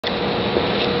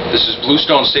This is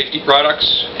Bluestone Safety Products,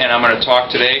 and I'm going to talk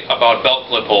today about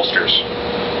belt clip holsters.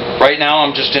 Right now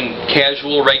I'm just in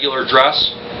casual, regular dress,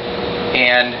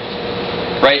 and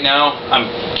right now I'm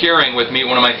carrying with me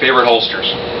one of my favorite holsters.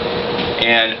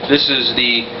 And this is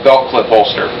the belt clip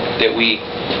holster that we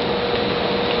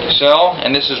sell,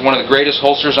 and this is one of the greatest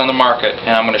holsters on the market,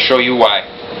 and I'm going to show you why.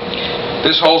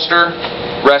 This holster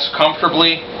rests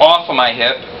comfortably off of my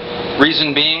hip.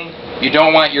 Reason being, you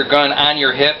don't want your gun on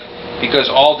your hip,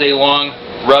 because all day long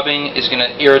rubbing is going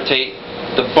to irritate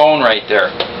the bone right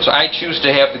there. So I choose to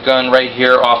have the gun right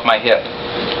here off my hip.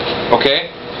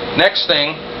 Okay? Next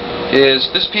thing is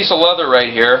this piece of leather right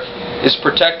here is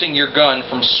protecting your gun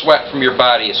from sweat from your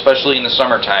body, especially in the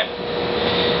summertime.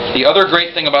 The other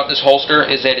great thing about this holster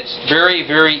is that it's very,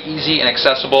 very easy and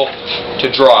accessible to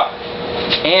draw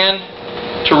and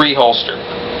to reholster.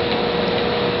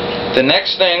 The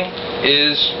next thing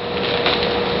is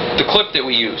the clip that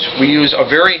we use. We use a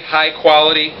very high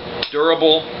quality,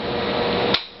 durable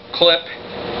clip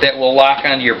that will lock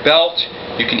onto your belt.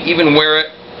 You can even wear it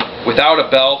without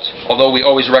a belt, although we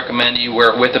always recommend you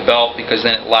wear it with a belt because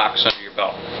then it locks under your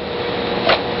belt.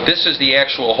 This is the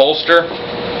actual holster.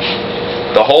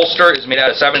 The holster is made out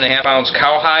of 7.5 ounce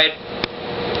cowhide,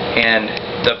 and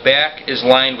the back is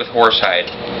lined with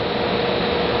horsehide.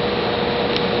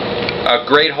 A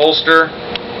great holster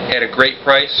at a great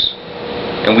price,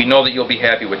 and we know that you'll be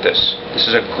happy with this. This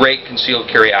is a great concealed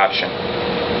carry option.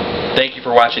 Thank you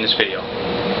for watching this video.